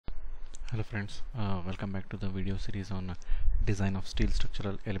Hello friends, welcome back to the video series on design of steel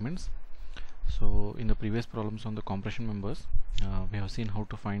structural elements. So in the previous problems on the compression members, we have seen how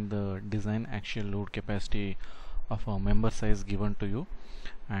to find the design axial load capacity of a member size given to you,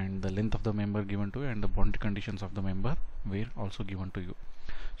 and the length of the member given to you, and the boundary conditions of the member were also given to you.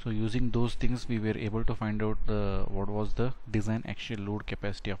 So using those things we were able to find out what was the design axial load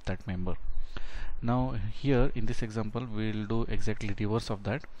capacity of that member. Now here in this example we will do exactly reverse of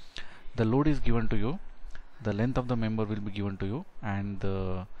that. The load is given to you, the length of the member will be given to you, and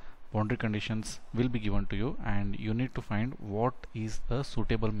the boundary conditions will be given to you, and you need to find what is a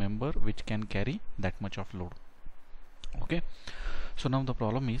suitable member which can carry that much of load. Okay, so now the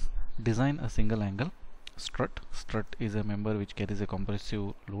problem is design a single angle strut. Strut is a member which carries a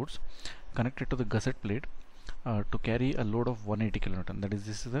compressive loads connected to the gusset plate to carry a load of 180 kN. That is,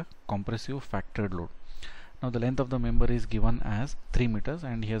 this is a compressive factored load. Now the length of the member is given as 3 meters,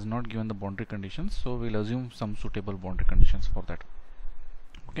 and he has not given the boundary conditions, so we'll assume some suitable boundary conditions for that.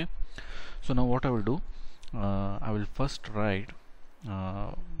 Okay, so now what I will do, I will first write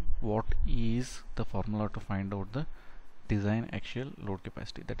what is the formula to find out the design axial load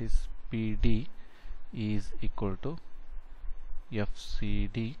capacity. That is, PD is equal to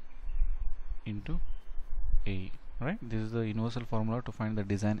FCD into A, right? This is the universal formula to find the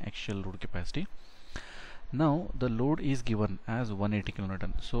design axial load capacity. Now the load is given as 180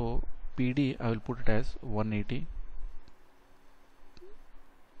 kN, so PD I will put it as 180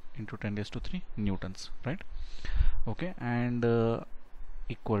 into 10⁻³ newtons, right? Okay, and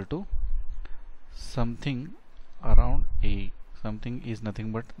equal to something around A. Something is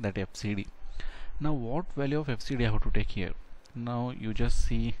nothing but that FCD. Now what value of FCD I have to take here? Now you just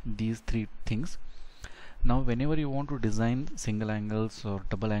see these three things. Now whenever you want to design single angles or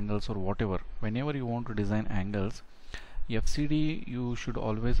double angles or whatever, whenever you want to design angles, FCD you should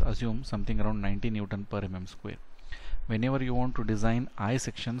always assume something around 90 Newton per mm square. Whenever you want to design I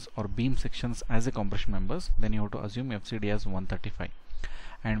sections or beam sections as a compression members, then you have to assume FCD as 135.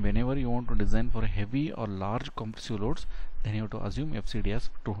 And whenever you want to design for heavy or large compressive loads, then you have to assume FCD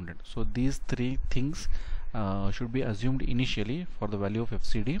as 200. So these three things should be assumed initially for the value of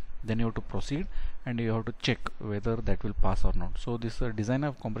FCD. Then you have to proceed and you have to check whether that will pass or not. So this design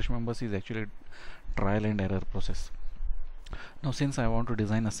of compression members is actually trial and error process. Now since I want to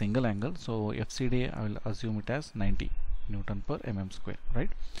design a single angle, so FCD I will assume it as 90 Newton per mm square, right?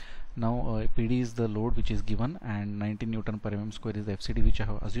 Now PD is the load which is given, and 90 Newton per mm square is the FCD which I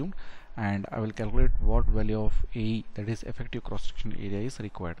have assumed, and I will calculate what value of AE, that is effective cross-sectional area, is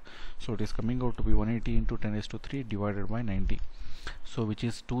required. So it is coming out to be 180 into 10⁻³ divided by 90, so which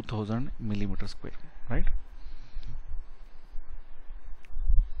is 2000 millimeter square, right?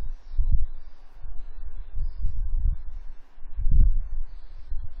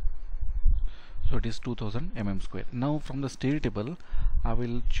 So it is 2000 mm square. Now from the steel table I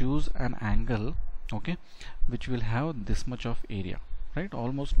will choose an angle, okay, which will have this much of area, right?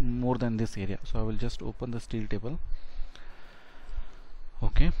 Almost more than this area. So I will just open the steel table.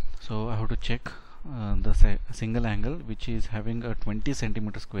 Okay, so I have to check the single angle which is having a 20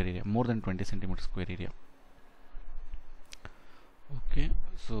 centimeter square area, more than 20 centimeter square area. Okay,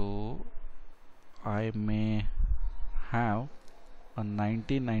 so I may have a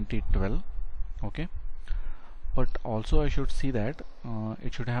 90-90-12. Okay, but also I should see that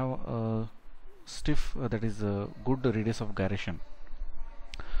it should have a stiff that is a good radius of gyration.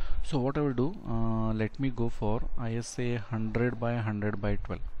 So what I will do, let me go for ISA 100 by 100 by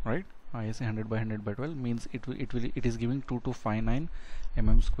 12, right? ISA 100 by 100 by 12 means it is giving 2259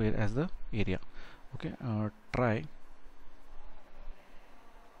 mm square as the area. Okay, try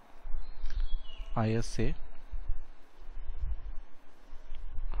ISA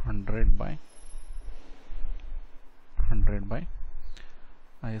 100 by 100 by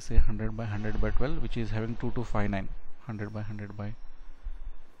ISA 100 by 100 by 12, which is having 2259 100 by 100 by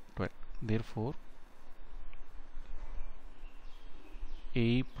 12. Therefore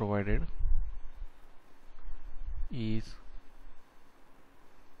A provided is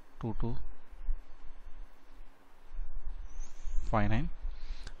 2259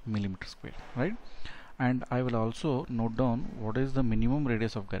 millimeter square, right? And I will also note down what is the minimum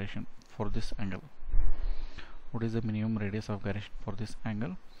radius of gyration for this angle. What is the minimum radius of gyration for this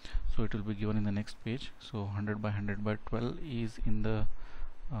angle? So it will be given in the next page. So 100 by 100 by 12 is in the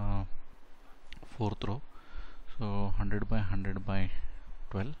fourth row. So 100 by 100 by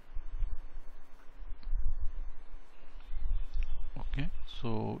 12. Okay,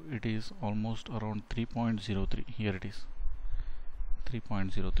 so it is almost around 3.03. Here it is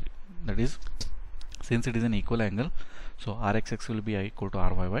 3.03. That is, since it is an equal angle, so Rxx will be equal to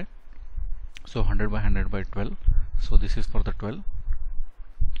Ryy, So 100 by 100 by 12. So this is for the 12.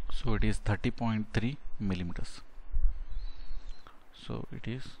 So it is 30.3 millimeters. So it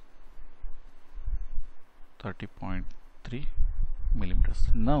is 30.3 millimeters.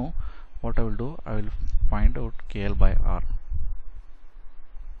 Now what I will do, I will find out KL by R.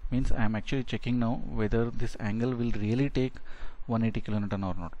 Means I am actually checking now whether this angle will really take 180 kilonewton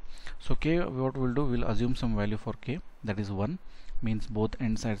or not. So K, what we'll do, we'll assume some value for K, that is 1, means both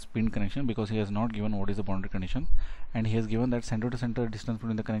ends had spin connection, because he has not given what is the boundary condition, and he has given that center to center distance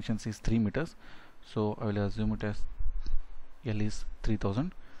between the connections is 3 meters. So I will assume it as L is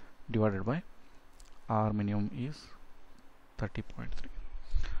 3000 divided by R minimum is 30.3.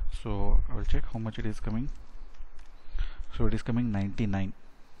 So I will check how much it is coming. So it is coming 99.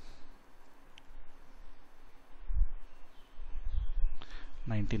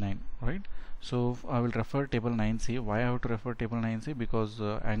 Right? So I will refer table 9C. Why I have to refer table 9C? Because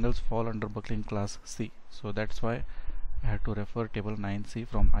angles fall under buckling class C. So that's why I have to refer table 9C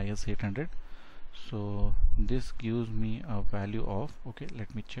from IS 800. So this gives me a value of, okay,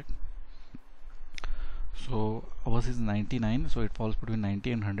 let me check. So ours is 99, so it falls between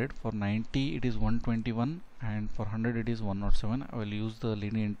 90 and 100. For 90 it is 121, and for 100 it is 107. I will use the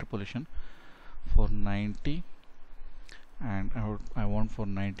linear interpolation for 90, and I want for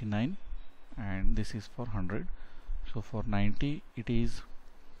 99, and this is for 100. So for 90 it is,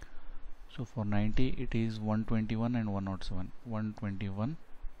 so for 90 it is 121 and 107, 121,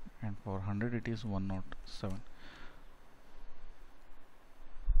 and for 100 it is 107.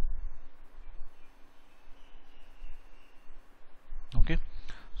 Okay,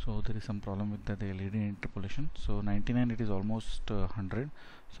 so there is some problem with the LED interpolation. So 99 it is almost 100,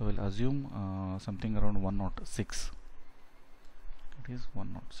 so we'll assume something around 106. It is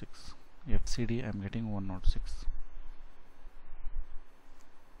 106. FCD I am getting 106.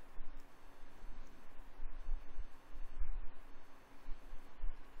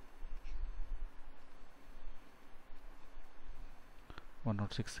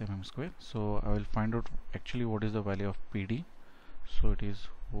 mm square. So I will find out actually what is the value of PD. So it is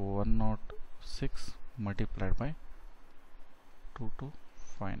 106 multiplied by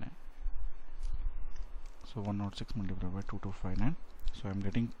 2259. So 106 multiplied by 2259. So I am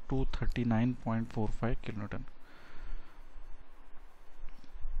getting 239.45 kilonewton.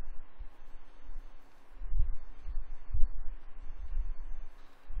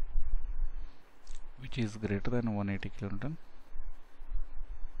 Which is greater than 180 kilonewton.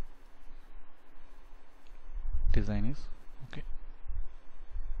 Design is okay.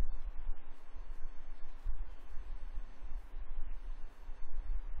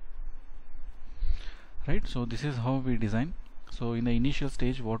 Right, so this is how we design. So in the initial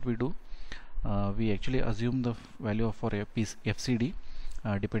stage, what we do, we actually assume the value of for FCD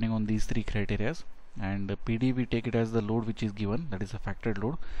depending on these three criteria, and PD we take it as the load which is given, that is a factored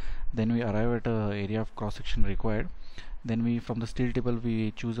load. Then we arrive at a area of cross section required. Then we, from the steel table,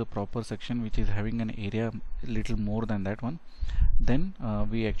 we choose a proper section which is having an area little more than that one. Then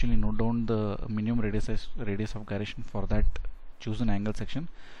we actually note down the minimum radius of gyration for that chosen angle section.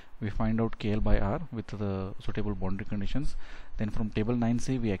 We find out KL by R with the suitable boundary conditions. Then from table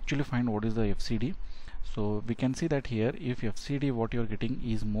 9C we actually find what is the FCD. So we can see that here, if FCD what you are getting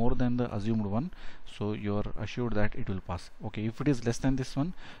is more than the assumed one, so you are assured that it will pass. Okay, if it is less than this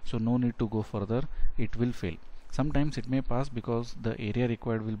one, so no need to go further, it will fail. Sometimes it may pass because the area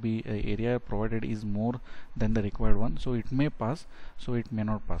required will be area provided is more than the required one, so it may pass, so it may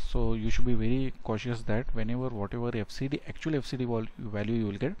not pass. So you should be very cautious that whenever whatever FCD actual FCD value you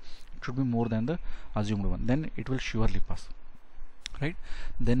will get, it should be more than the assumed one, then it will surely pass. Right,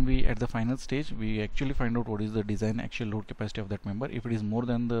 then we at the final stage we actually find out what is the design axial load capacity of that member. If it is more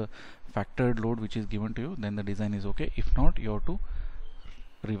than the factored load which is given to you, then the design is okay. If not, you have to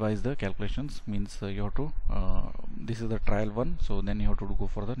revise the calculations, means you have to this is the trial one, so then you have to go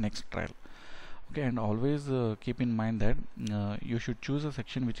for the next trial. Okay, and always keep in mind that you should choose a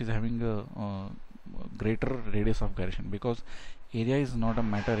section which is having a greater radius of gyration, because area is not a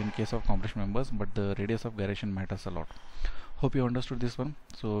matter in case of compression members, but the radius of gyration matters a lot. Hope you understood this one.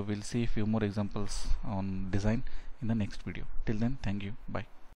 So we'll see few more examples on design in the next video. Till then, thank you, bye.